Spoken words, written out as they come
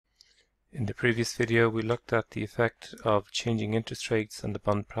In the previous video we looked at the effect of changing interest rates on the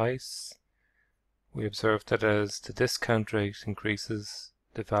bond price. We observed that as the discount rate increases,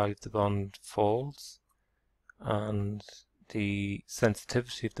 the value of the bond falls, and the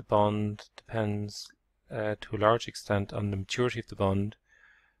sensitivity of the bond depends to a large extent on the maturity of the bond.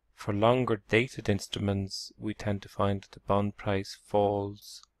 For longer dated instruments, we tend to find that the bond price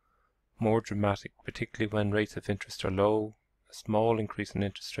falls more dramatic, particularly when rates of interest are low. A small increase in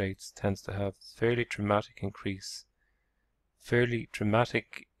interest rates tends to have fairly dramatic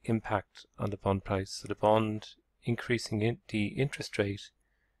impact on the bond price. So the bond increasing in the interest rate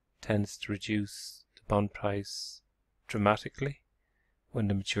tends to reduce the bond price dramatically when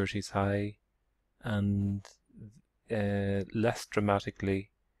the maturity is high, and less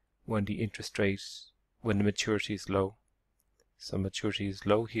dramatically when the maturity is low. So maturity is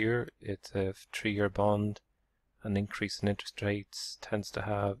low here, it's a 3-year bond. An increase in interest rates tends to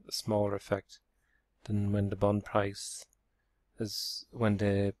have a smaller effect than when the bond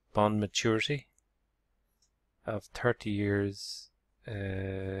maturity of 30 years,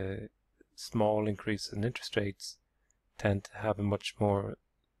 small increase in interest rates tend to have a much more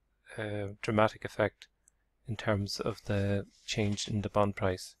dramatic effect in terms of the change in the bond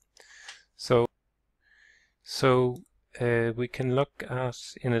price. So we can look at,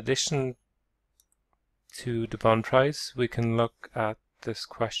 in addition to the bond price, we can look at this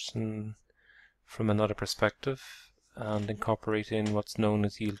question from another perspective and incorporate in what's known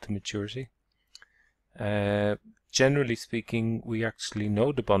as yield to maturity. Generally speaking, we actually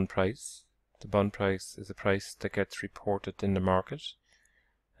know the bond price. The bond price is a price that gets reported in the market.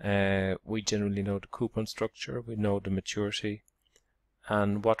 We generally know the coupon structure, we know the maturity,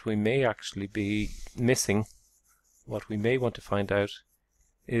 and what we may actually be missing, what we may want to find out,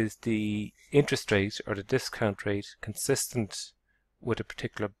 is the interest rate or the discount rate consistent with a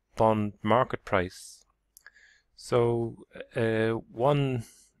particular bond market price. So one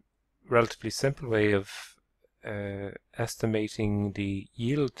relatively simple way of estimating the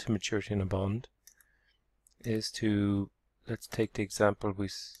yield to maturity in a bond is to, let's take the example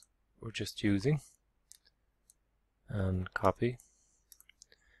we're just using and copy,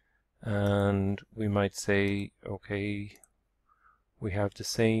 and we might say, okay, we have the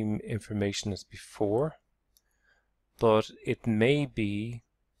same information as before, but it may be,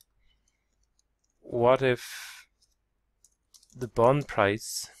 what if the bond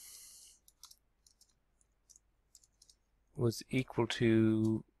price was equal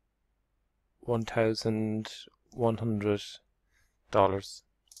to $1,100?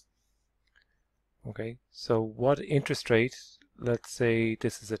 Okay, so what interest rate, let's say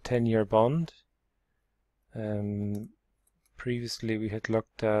this is a 10-year bond. Previously we had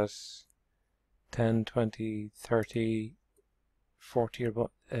looked at 10, 20, 30, 40-year bond,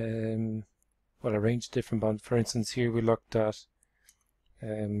 well, a range of different bonds. For instance, here we looked at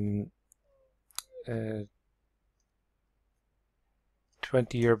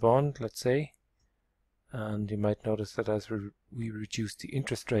 20-year bond, let's say, and you might notice that as we reduce the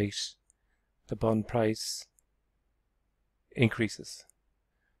interest rate, the bond price increases.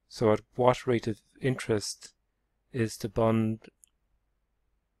 So at what rate of interest is the bond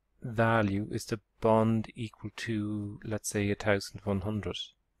value, is the bond equal to, let's say, 1,100?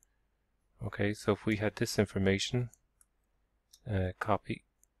 Okay, so if we had this information, copy,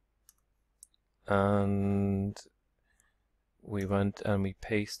 and we went and we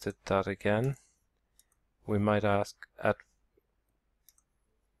pasted that again, we might ask, at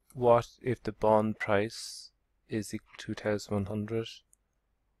what if the bond price is equal to 1,100?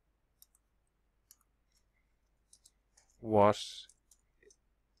 What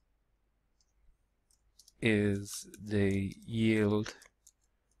is the yield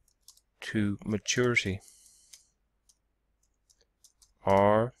to maturity,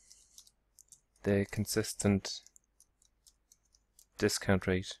 or the consistent discount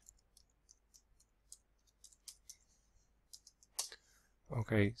rate?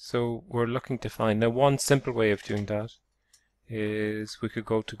 Okay, so we're looking to find, now one simple way of doing that is we could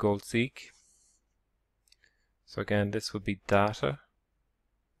go to goal-seek. So again, this would be data,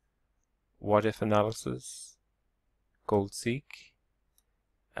 what if analysis, goal-seek,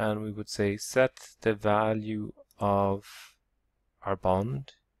 and we would say set the value of our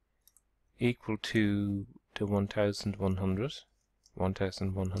bond equal to the 1,100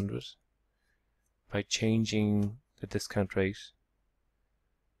 by changing the discount rate,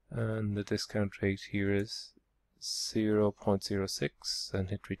 and the discount rate here is 0.06, and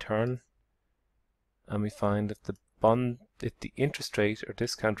hit return, and we find if the interest rate or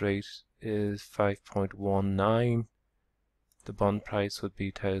discount rate is 5.19, the bond price would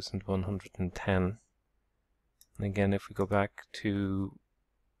be 1,110. And again, if we go back to,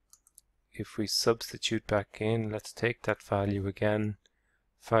 if we substitute back in, let's take that value again,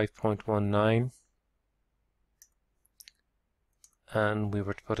 5.19, and we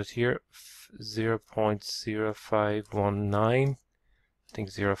were to put it here, 0.0519, I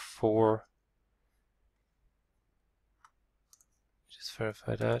think 04, just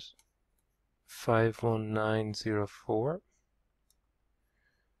verify that, 51904,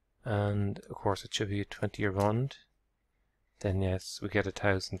 and of course it should be a 20-year bond, then yes, we get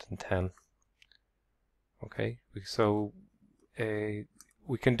 1,010. Okay, so we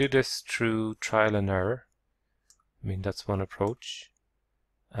can do this through trial and error. I mean, that's one approach,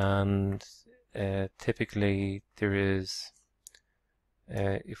 and typically there is,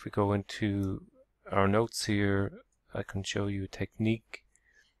 if we go into our notes here, I can show you a technique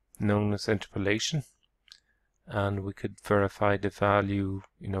known as interpolation, and we could verify the value,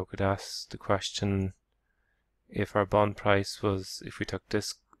 you know, could ask the question, if our bond price was, if we took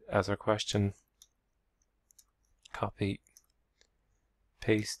this as our question, copy,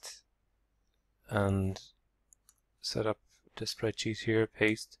 paste, and set up the spreadsheet here,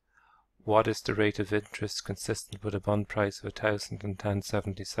 paste, what is the rate of interest consistent with a bond price of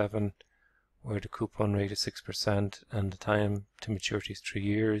 1,010.77, where the coupon rate is 6% and the time to maturity is 3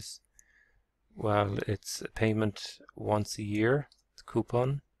 years? Well, it's a payment once a year, the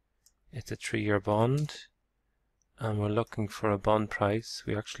coupon, it's a 3-year bond, and we're looking for a bond price.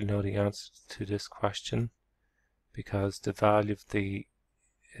 We actually know the answer to this question because the value of the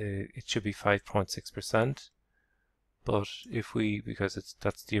it should be 5.6%, but if we, because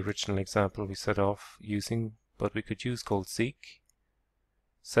that's the original example we set off using, but we could use gold seek,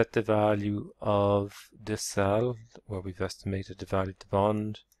 set the value of this cell where we've estimated the value of the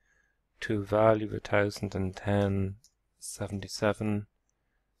bond to a value of 1,010.77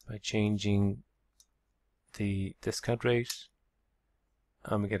 by changing the discount rate,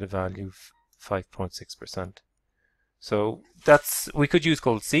 and we get a value of 5.6%. So we could use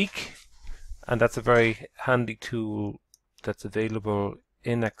gold seek, and that's a very handy tool that's available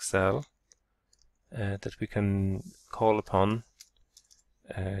in Excel that we can call upon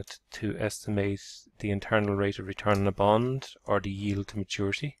to estimate the internal rate of return on a bond or the yield to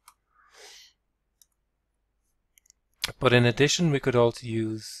maturity. But in addition, we could also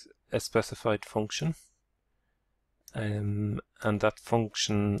use a specified function, and that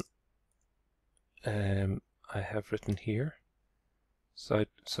function I have written here. So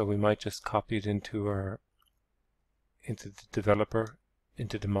we might just copy it into the developer,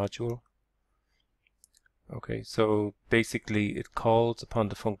 into the module. Okay, so basically it calls upon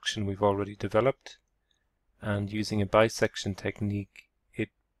the function we've already developed, and using a bisection technique,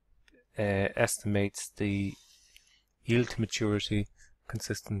 it estimates the yield to maturity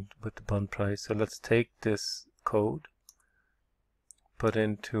consistent with the bond price. So let's take this code, put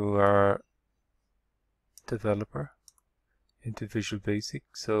into our developer, into Visual Basic.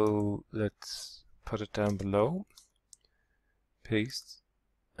 So let's put it down below, paste,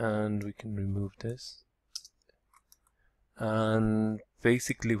 and we can remove this. And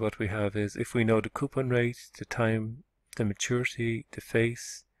basically what we have is, if we know the coupon rate, the time, the maturity, the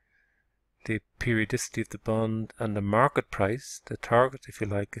face, the periodicity of the bond, and the market price, the target, if you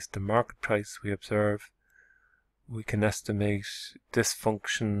like, is the market price we observe, we can estimate, this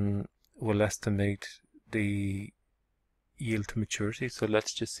function will estimate the yield to maturity. So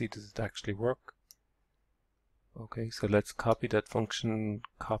let's just see, does it actually work? Okay, so let's copy that function,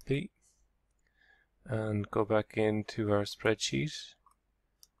 copy, and go back into our spreadsheet,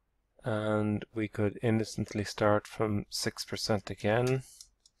 and we could instantly start from 6% again.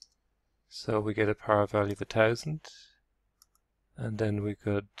 So we get a power value of 1,000, and then we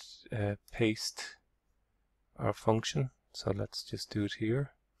could paste our function. So let's just do it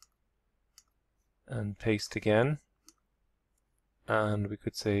here and paste again, and we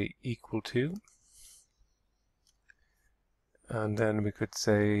could say equal to, and then we could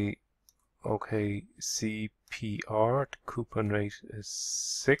say, okay, CPR, the coupon rate is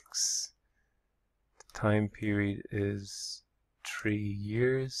 6, the time period is 3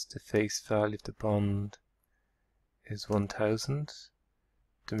 years, the face value of the bond is 1,000,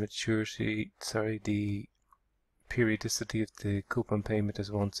 the maturity, the periodicity of the coupon payment is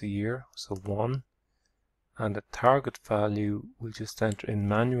once a year, so 1, and the target value we'll just enter in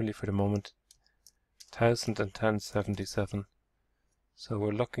manually for the moment, 1,010.77. So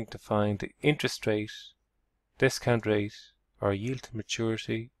we're looking to find the interest rate, discount rate, or yield to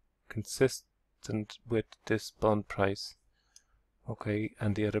maturity consistent with this bond price. Okay,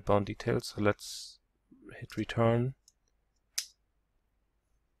 and the other bond details. So let's hit return,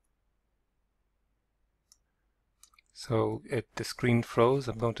 So the screen froze.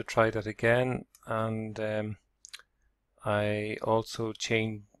 I'm going to try that again, and I also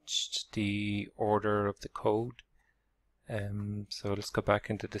changed the order of the code. So let's go back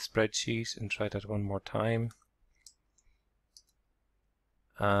into the spreadsheet and try that one more time.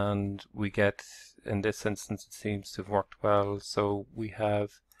 And we get, in this instance, it seems to have worked well. So we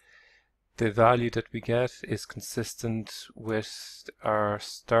have the value that we get is consistent with our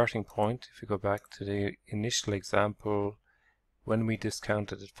starting point. If we go back to the initial example, when we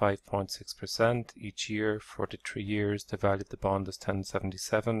discounted at 5.6% each year for the 3 years, the value of the bond is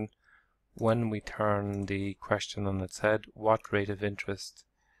 1077. When we turn the question on its head, what rate of interest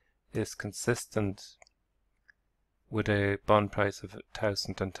is consistent with a bond price of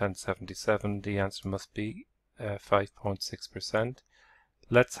 1077? The answer must be 5.6%.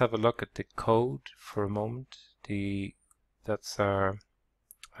 Let's have a look at the code for a moment. That's how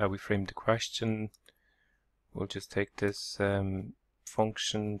we frame the question. We'll just take this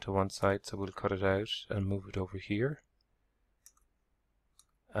function to one side, so we'll cut it out and move it over here.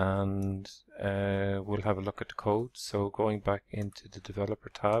 And we'll have a look at the code. So going back into the developer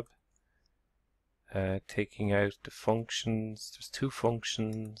tab, taking out the functions. There's two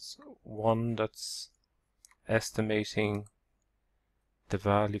functions. One that's estimating the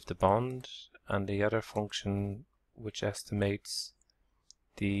value of the bond, and the other function which estimates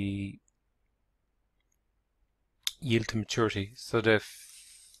the yield to maturity. So this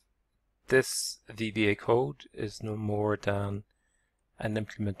VBA code is no more than an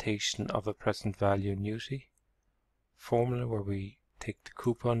implementation of a present value annuity formula, where we take the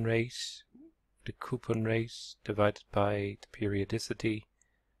coupon rate divided by the periodicity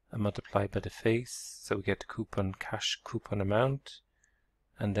and multiply by the face, so we get the cash coupon amount,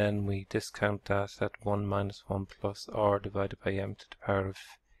 and then we discount that at 1 minus 1 plus r divided by m to the power of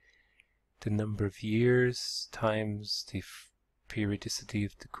the number of years times the periodicity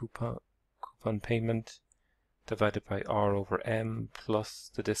of the coupon payment divided by r over m plus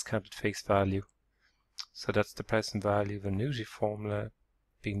the discounted face value. So that's the present value of annuity formula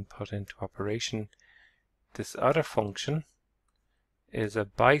being put into operation. This other function is a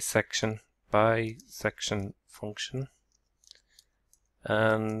bisection function,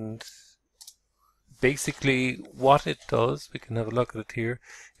 and basically what it does, we can have a look at it here.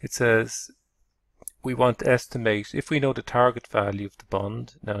 It says we want to estimate, if we know the target value of the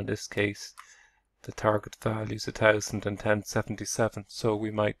bond, now in this case the target value is 1077, so we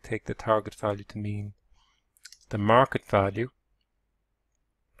might take the target value to mean the market value.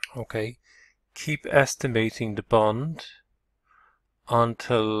 Okay, keep estimating the bond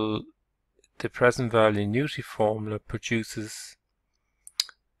until the present value annuity formula produces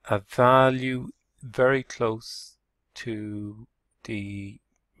a value very close to the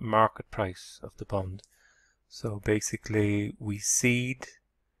market price of the bond. So basically we seed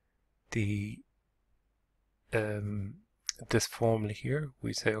the this formula here.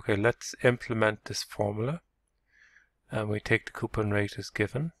 We say, okay, let's implement this formula, and we take the coupon rate as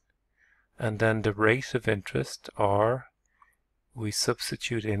given, and then the rate of interest, R, we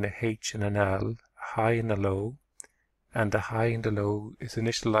substitute in a H and an L, a high and a low, and the high and the low is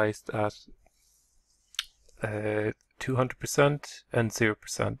initialized at 200% and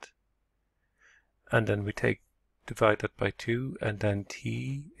 0%, and then we divide that by 2, and then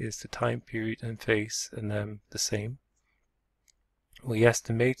T is the time period and face, and then the same. We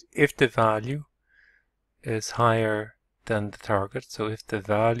estimate if the value is higher than the target, so if the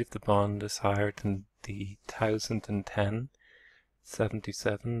value of the bond is higher than the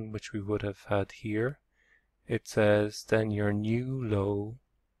 1077, which we would have had here, it says then your new low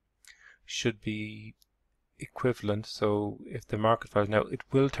should be equivalent. So if the market value, now it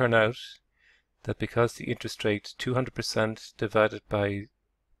will turn out that because the interest rate 200% divided by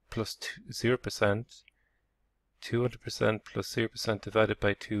plus 0%, 200% plus 0% divided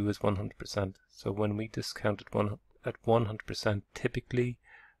by 2 is 100%. So when we discount at 100%, typically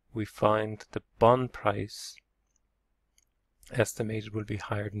we find the bond price estimated will be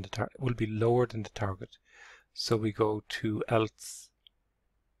higher than will be lower than the target. So we go to else,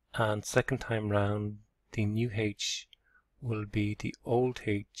 and second time round the new H will be the old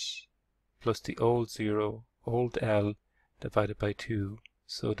H plus the old 0, old L divided by 2.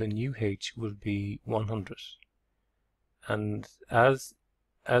 So the new H will be 100. And as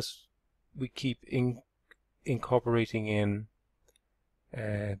we keep incorporating in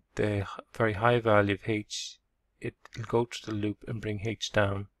the very high value of H, it will go through the loop and bring H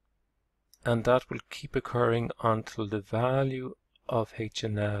down. And that will keep occurring until the value of H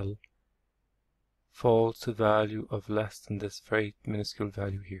and L falls to value of less than this very minuscule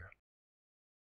value here.